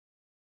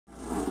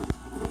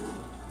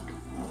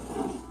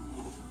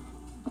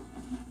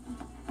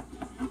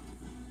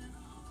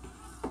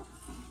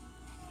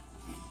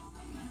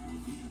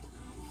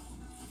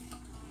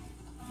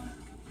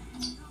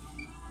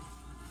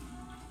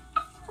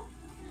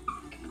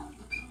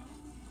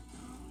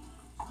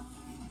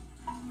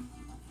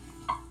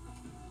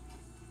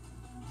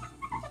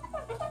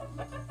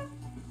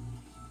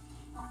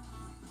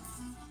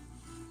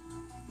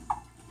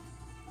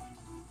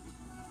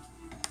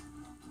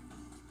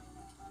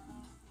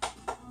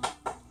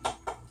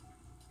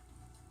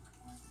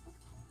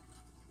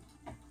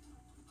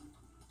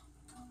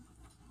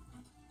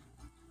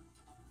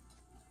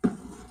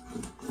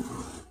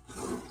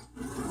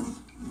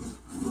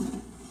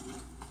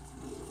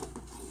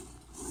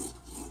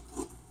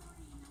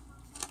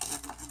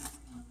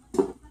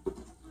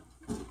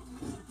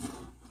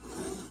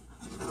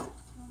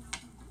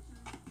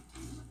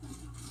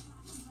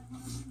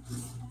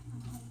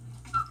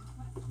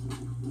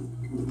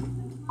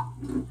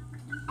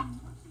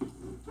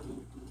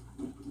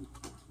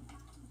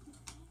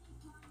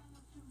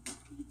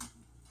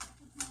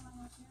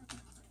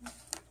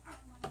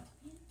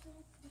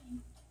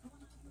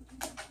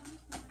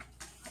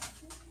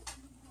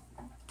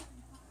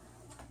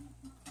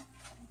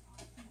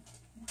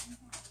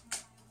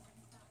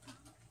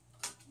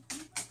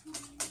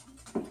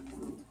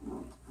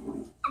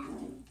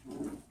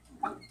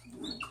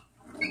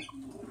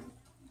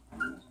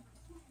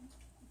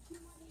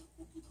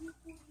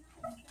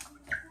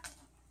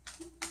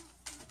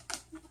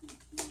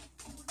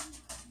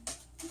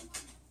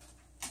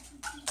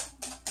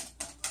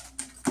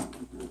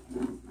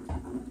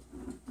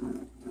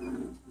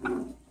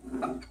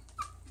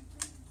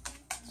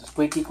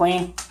Squeaky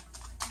clean?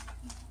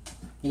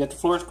 You got the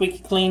floor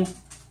squeaky clean? I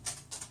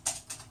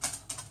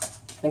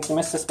think you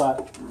missed a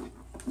spot.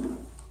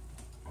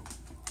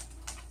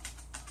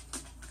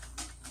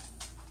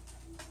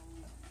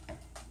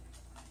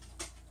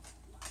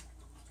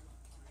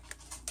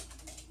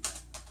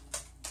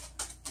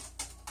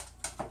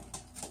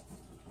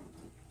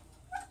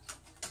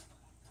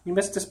 You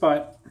missed a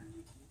spot.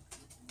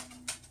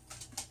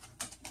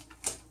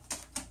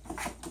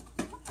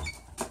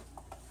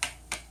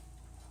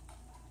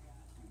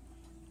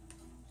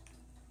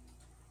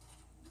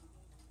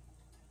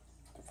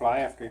 Fly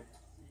after you.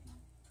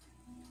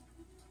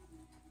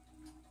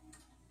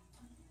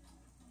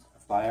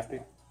 Fly after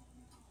you.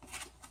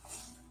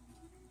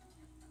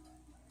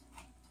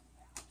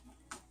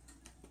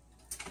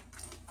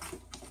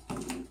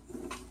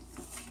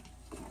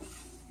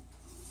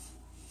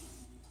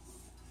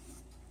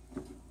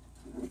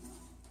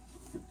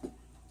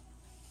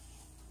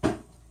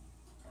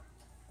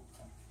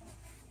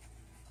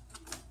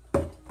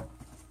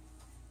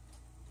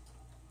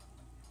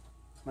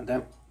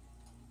 Madam.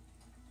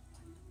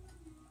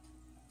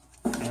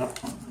 Yeah.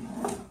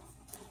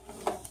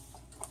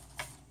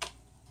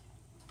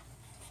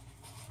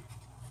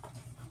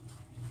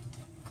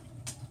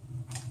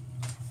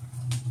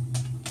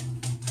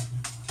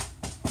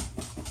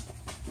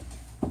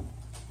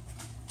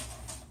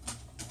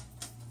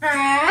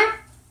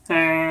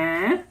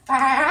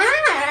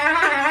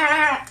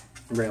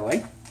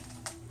 Really?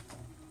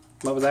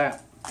 What was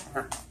that?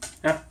 Huh?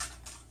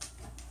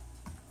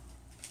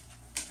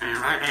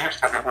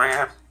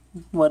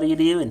 What are you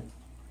doing?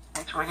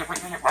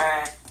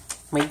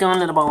 What are you doing,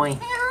 little boy?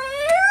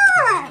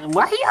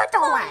 What are you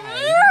doing?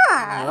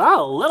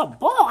 Oh, little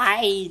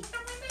boy!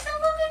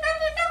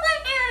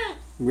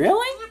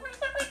 Really?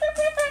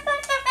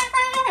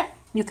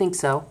 You think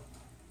so?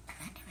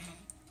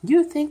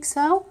 You think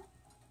so?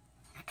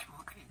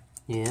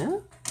 Yeah?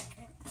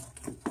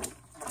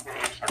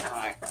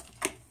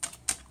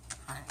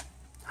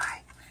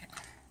 Hi.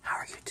 How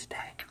are you today?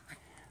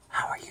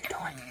 How are you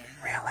doing?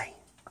 Really?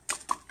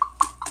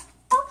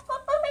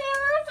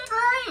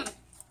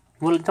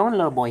 What are you doing,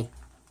 little boy?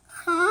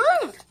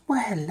 Hi. Well,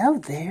 hello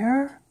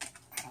there.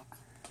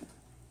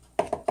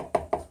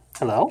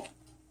 Hello?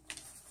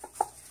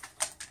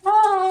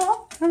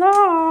 Oh.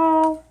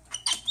 Hello?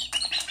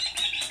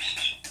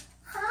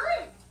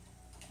 Hi.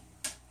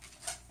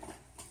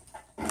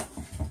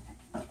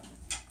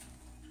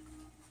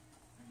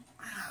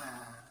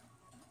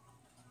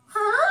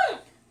 Hi.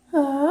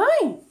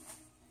 Hi.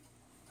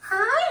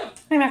 Hi.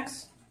 Hey,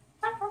 Max.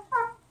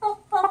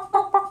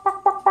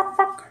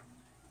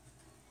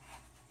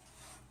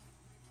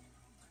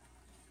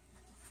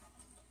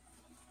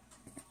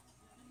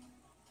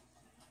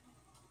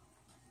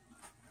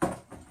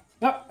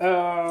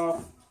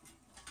 Uh-oh.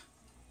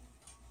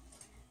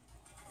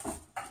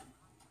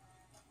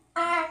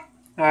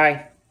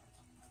 Hi.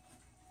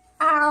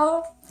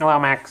 Ow. Hello,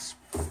 Max.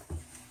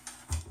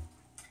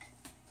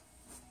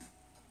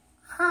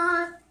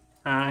 Hi.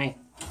 Hi.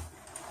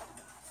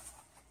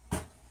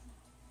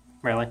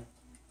 Really?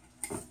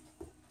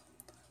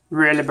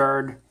 Really,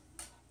 bird?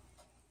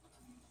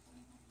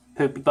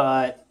 Poopy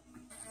butt.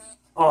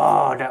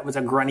 Oh, that was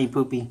a grunny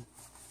poopy.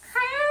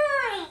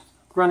 Hi.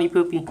 Grunny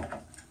poopy.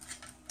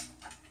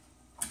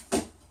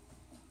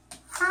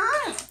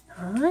 Hi.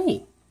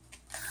 Hi.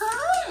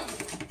 Hi.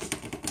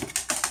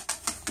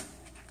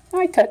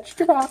 I touched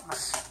your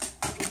box.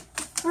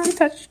 I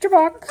touched your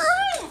box.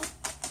 Hi.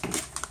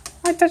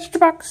 I touched your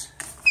box.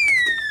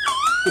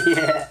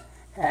 Yeah.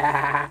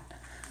 Hi.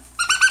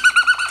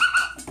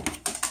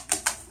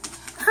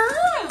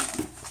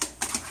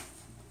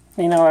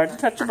 You know how to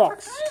touch your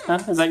box. Huh?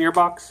 Is that your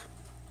box?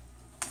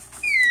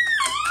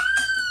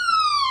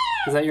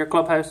 Is that your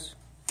clubhouse?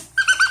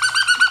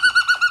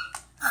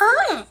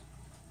 Hi.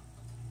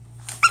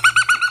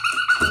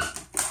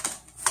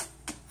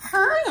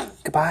 Hi.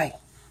 Goodbye.